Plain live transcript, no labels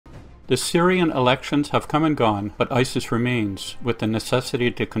The Syrian elections have come and gone, but ISIS remains, with the necessity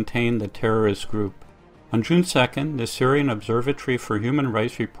to contain the terrorist group. On June 2nd, the Syrian Observatory for Human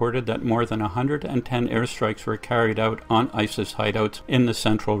Rights reported that more than 110 airstrikes were carried out on ISIS hideouts in the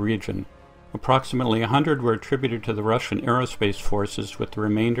central region. Approximately 100 were attributed to the Russian aerospace forces, with the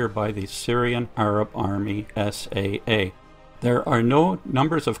remainder by the Syrian Arab Army SAA. There are no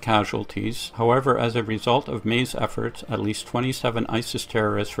numbers of casualties. However, as a result of May's efforts, at least 27 ISIS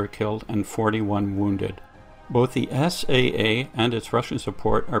terrorists were killed and 41 wounded. Both the SAA and its Russian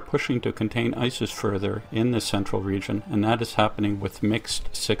support are pushing to contain ISIS further in the central region, and that is happening with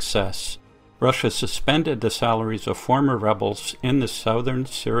mixed success. Russia suspended the salaries of former rebels in the southern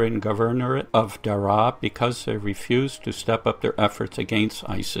Syrian governorate of Daraa because they refused to step up their efforts against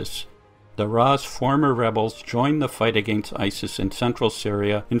ISIS. Daraa's former rebels joined the fight against ISIS in central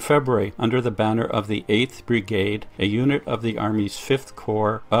Syria in February under the banner of the 8th Brigade, a unit of the Army's 5th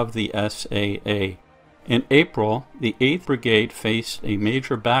Corps of the SAA. In April, the 8th Brigade faced a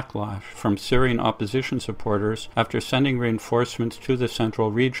major backlash from Syrian opposition supporters after sending reinforcements to the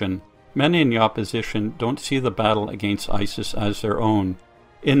central region. Many in the opposition don't see the battle against ISIS as their own.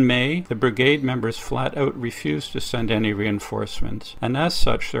 In May, the brigade members flat out refused to send any reinforcements, and as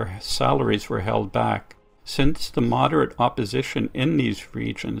such their salaries were held back. Since the moderate opposition in these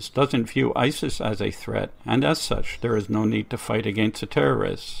regions doesn't view ISIS as a threat, and as such there is no need to fight against the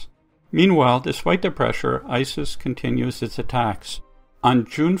terrorists. Meanwhile, despite the pressure, ISIS continues its attacks. On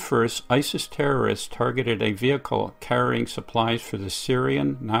June 1st, ISIS terrorists targeted a vehicle carrying supplies for the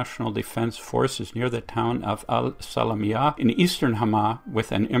Syrian National Defense Forces near the town of al-Salamiyah in eastern Hama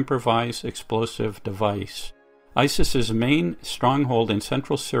with an improvised explosive device. ISIS's main stronghold in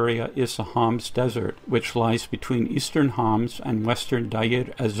central Syria is the Homs Desert, which lies between eastern Homs and western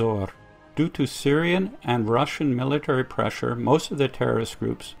Deir ez-Zor. Due to Syrian and Russian military pressure, most of the terrorist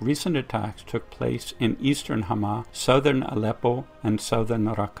group's recent attacks took place in eastern Hama, southern Aleppo, and southern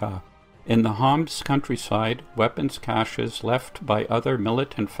Raqqa. In the Homs countryside, weapons caches left by other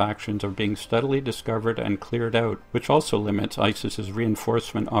militant factions are being steadily discovered and cleared out, which also limits ISIS's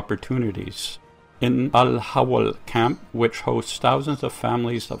reinforcement opportunities. In Al-Hawal camp, which hosts thousands of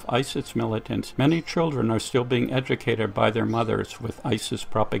families of ISIS militants, many children are still being educated by their mothers with ISIS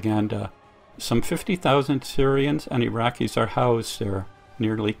propaganda. Some 50,000 Syrians and Iraqis are housed there.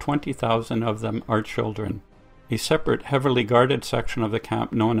 Nearly 20,000 of them are children. A separate, heavily guarded section of the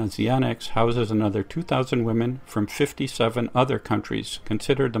camp known as the Annex houses another 2,000 women from 57 other countries,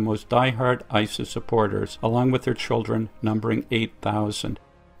 considered the most die-hard ISIS supporters, along with their children, numbering 8,000.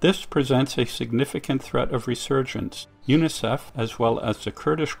 This presents a significant threat of resurgence. UNICEF, as well as the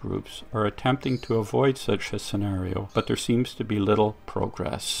Kurdish groups, are attempting to avoid such a scenario, but there seems to be little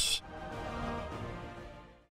progress.